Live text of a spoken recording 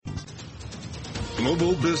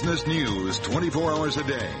Global business news 24 hours a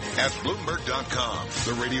day at Bloomberg.com,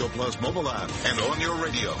 the Radio Plus mobile app, and on your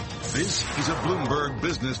radio. This is a Bloomberg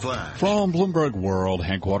Business Flash. From Bloomberg World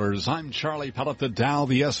Headquarters, I'm Charlie Pellet. The Dow,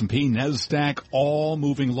 the S&P, NASDAQ, all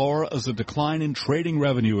moving lower as a decline in trading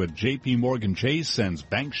revenue at J.P. Morgan Chase sends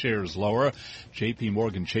bank shares lower. J.P.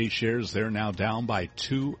 Morgan Chase shares, they're now down by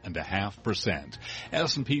 2.5%.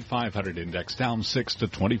 S&P 500 index down 6 to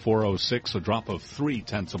 2406, a drop of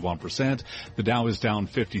 0.3%. The Dow is down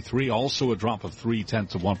 53, also a drop of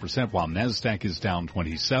 0.3%, while NASDAQ is down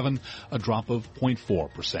 27, a drop of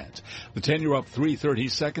 0.4%. The 10-year up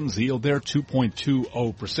 3/32, yield there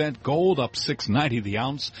 2.20%. Gold up $6.90 the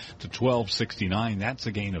ounce to $12.69. That's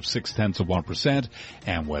a gain of 0.6%.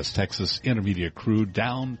 And West Texas Intermediate crude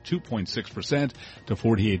down 2.6% to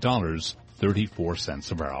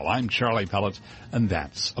 $48.34 a barrel. I'm Charlie Pellet, and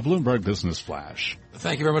that's a Bloomberg Business Flash.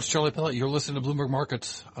 Thank you very much, Charlie Pellet. You're listening to Bloomberg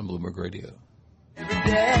Markets on Bloomberg Radio.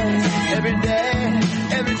 Every day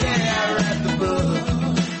I write the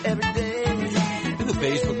book. Every day. The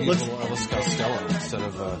beige book needs a little Ellis Costello instead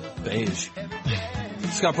of beige.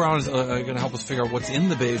 Scott Brown is going to help us figure out what's in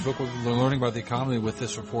the beige book. We're learning about the economy with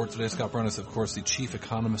this report today. Scott Brown is, of course, the chief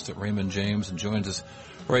economist at Raymond James and joins us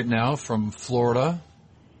right now from Florida,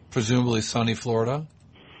 presumably sunny Florida,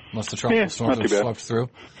 unless the tropical storms have swept through.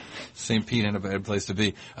 St. Pete ain't a bad place to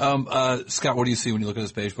be. Scott, what do you see when you look at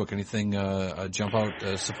this beige book? Anything jump out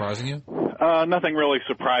surprising you? Nothing really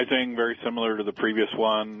surprising. Very similar to the previous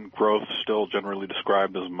one. Growth still generally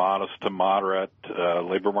described as modest to moderate.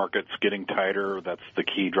 Labor markets getting tighter. That's the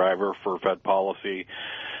key driver for Fed policy.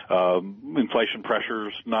 Inflation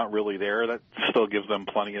pressures not really there. That still gives them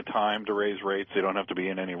plenty of time to raise rates. They don't have to be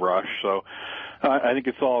in any rush. So I think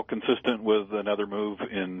it's all consistent with another move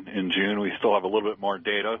in June. We still have a little bit more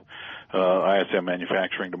data. ISM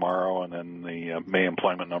manufacturing tomorrow, and then the May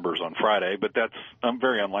employment numbers on Friday. But that's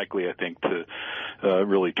very unlikely, I think, to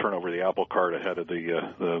really turn over the apple cart ahead of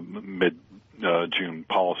the mid-June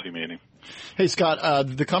policy meeting. Hey, Scott,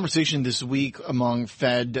 the conversation this week among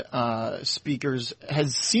Fed speakers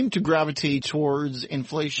has seemed to gravitate towards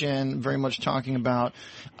inflation, very much talking about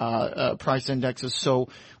price indexes. So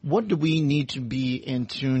what do we need to be in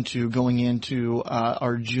tune to going into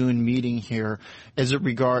our June meeting here as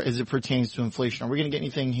it pertains to inflation? Are we going to get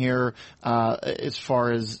anything here as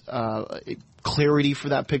far as clarity for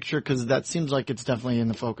that picture? Because that seems like it's definitely in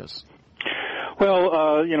the focus.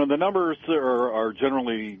 Well, the numbers are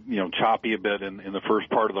generally, choppy a bit in the first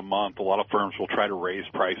part of the month. A lot of firms will try to raise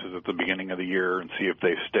prices at the beginning of the year and see if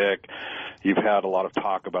they stick. You've had a lot of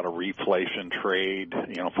talk about a reflation trade,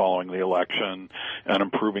 following the election, an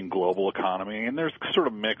improving global economy. And there's sort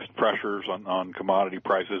of mixed pressures on commodity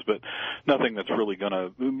prices, but nothing that's really going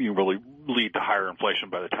to really lead to higher inflation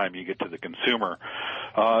by the time you get to the consumer.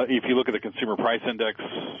 If you look at the consumer price index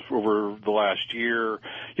over the last year,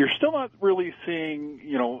 you're still not really seeing,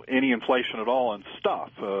 any inflation at all in stuff.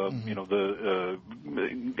 The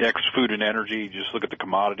ex-food and energy, just look at the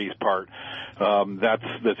commodities part, that's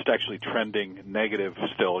actually trending negative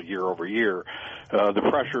still year over year. The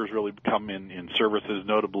pressures really come in services,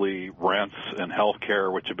 notably rents and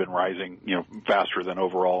healthcare, which have been rising, faster than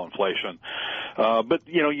overall inflation. But,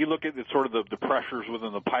 you look at sort of the pressures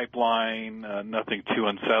within the pipeline, nothing too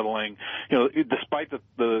unsettling. Despite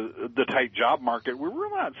the tight job market, we're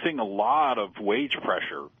really not seeing a lot of wage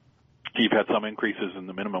pressure. You've had some increases in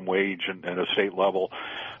the minimum wage at a state level,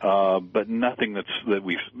 but nothing that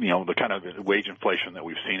we've, the kind of wage inflation that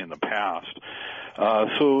we've seen in the past.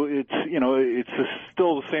 So it's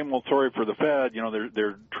still the same old story for the Fed.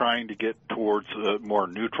 They're trying to get towards a more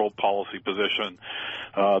neutral policy position.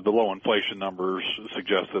 The low inflation numbers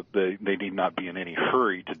suggest that they need not be in any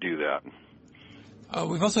hurry to do that.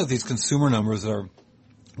 We've also had these consumer numbers that are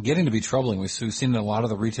getting to be troubling. We've seen a lot of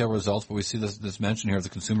the retail results, but we see this mention here, the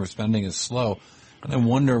consumer spending is slow. And I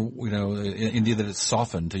wonder, indeed that it's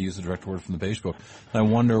softened, to use the direct word from the beige book. And I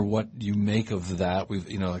wonder what you make of that. We've,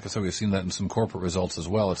 like I said, we've seen that in some corporate results as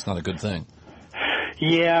well. It's not a good thing.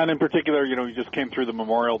 Yeah, and in particular, you just came through the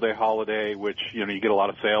Memorial Day holiday, which, you get a lot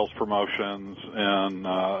of sales promotions, and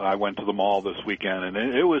I went to the mall this weekend, and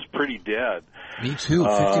it was pretty dead. Me too,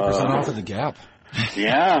 50% off at the Gap.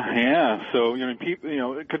 Yeah. So,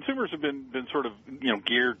 consumers have been sort of,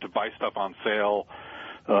 geared to buy stuff on sale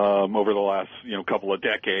over the last, couple of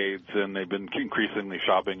decades, and they've been increasingly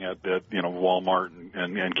shopping at Walmart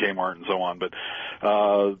and Kmart and so on. But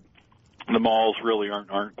the malls really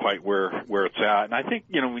aren't quite where it's at. And I think,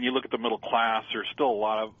 when you look at the middle class, there's still a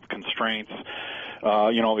lot of constraints.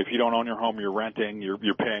 if you don't own your home, you're renting,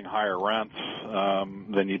 you're paying higher rents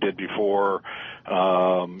than you did before.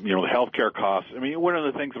 The healthcare costs. I mean, one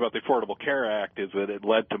of the things about the Affordable Care Act is that it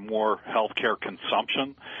led to more healthcare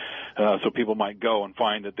consumption. So people might go and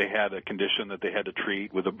find that they had a condition that they had to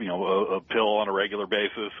treat with a pill on a regular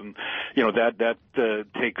basis, and that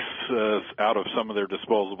takes out of some of their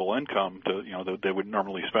disposable income that they would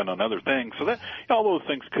normally spend on other things. So that all those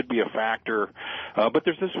things could be a factor, but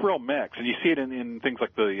there's this real mix, and you see it in things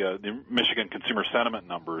like the Michigan consumer sentiment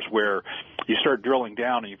numbers, where you start drilling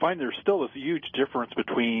down and you find there's still this huge difference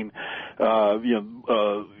between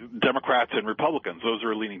Democrats and Republicans. Those who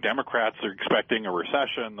are leaning Democrats are expecting a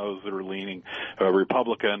recession. Those that are leaning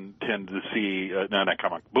Republican tend to see an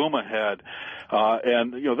economic boom ahead,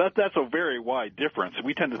 and that's a very wide difference.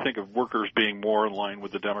 We tend to think of workers being more in line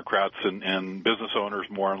with the Democrats and business owners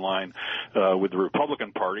more in line with the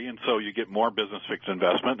Republican Party, and so you get more business fixed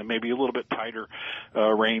investment and maybe a little bit tighter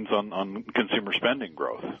reins on consumer spending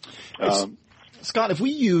growth. Scott, if we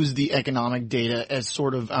use the economic data as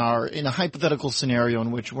sort of in a hypothetical scenario in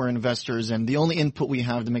which we're investors and the only input we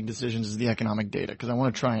have to make decisions is the economic data, because I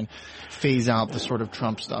want to try and phase out the sort of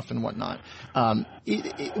Trump stuff and whatnot,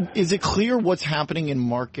 is it clear what's happening in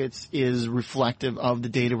markets is reflective of the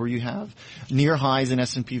data where you have near highs in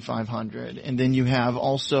S&P 500, and then you have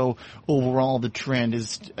also overall the trend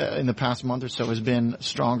is in the past month or so has been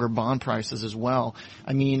stronger bond prices as well?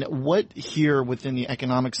 I mean, what here within the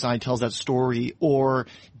economic side tells that story? Or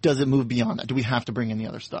does it move beyond that? Do we have to bring in the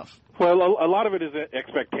other stuff? Well, a lot of it is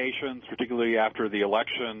expectations, particularly after the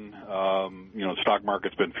election. The stock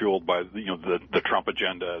market's been fueled by the Trump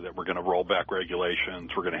agenda that we're going to roll back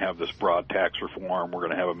regulations, we're going to have this broad tax reform, we're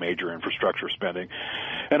going to have a major infrastructure spending.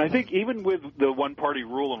 And I think even with the one-party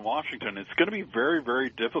rule in Washington, it's going to be very, very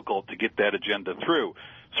difficult to get that agenda through.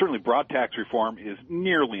 Certainly broad tax reform is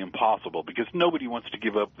nearly impossible because nobody wants to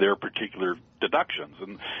give up their particular deductions.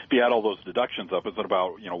 And if you add all those deductions up, it's at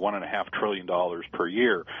about $1.5 trillion per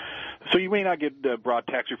year. So you may not get broad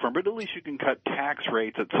tax reform, but at least you can cut tax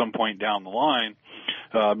rates at some point down the line,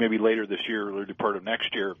 maybe later this year or early part of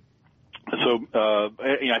next year. So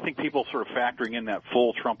I think people sort of factoring in that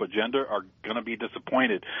full Trump agenda are going to be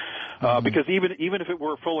disappointed because even if it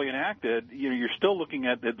were fully enacted, you're still looking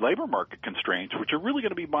at labor market constraints, which are really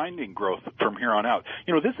going to be binding growth from here on out.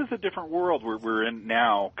 This is a different world we're in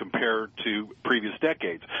now compared to previous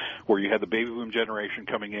decades, where you had the baby boom generation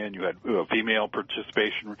coming in, you had female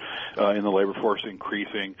participation in the labor force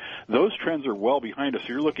increasing. Those trends are well behind us. So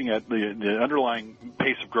you're looking at the underlying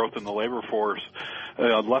pace of growth in the labor force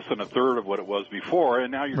less than a third of what it was before,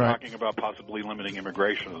 and now you're talking about possibly limiting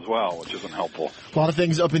immigration as well, which isn't helpful. A lot of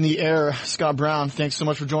things up in the air. Scott Brown, thanks so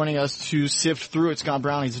much for joining us to sift through it. Scott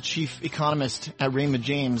Brown, he's the chief economist at Raymond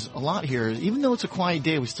James. A lot here. Even though it's a quiet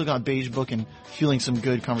day, we still got Beige Book and fueling some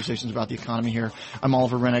good conversations about the economy here. I'm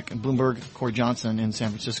Oliver Rennick and Bloomberg, Cory Johnson in San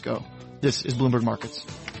Francisco. This is Bloomberg Markets.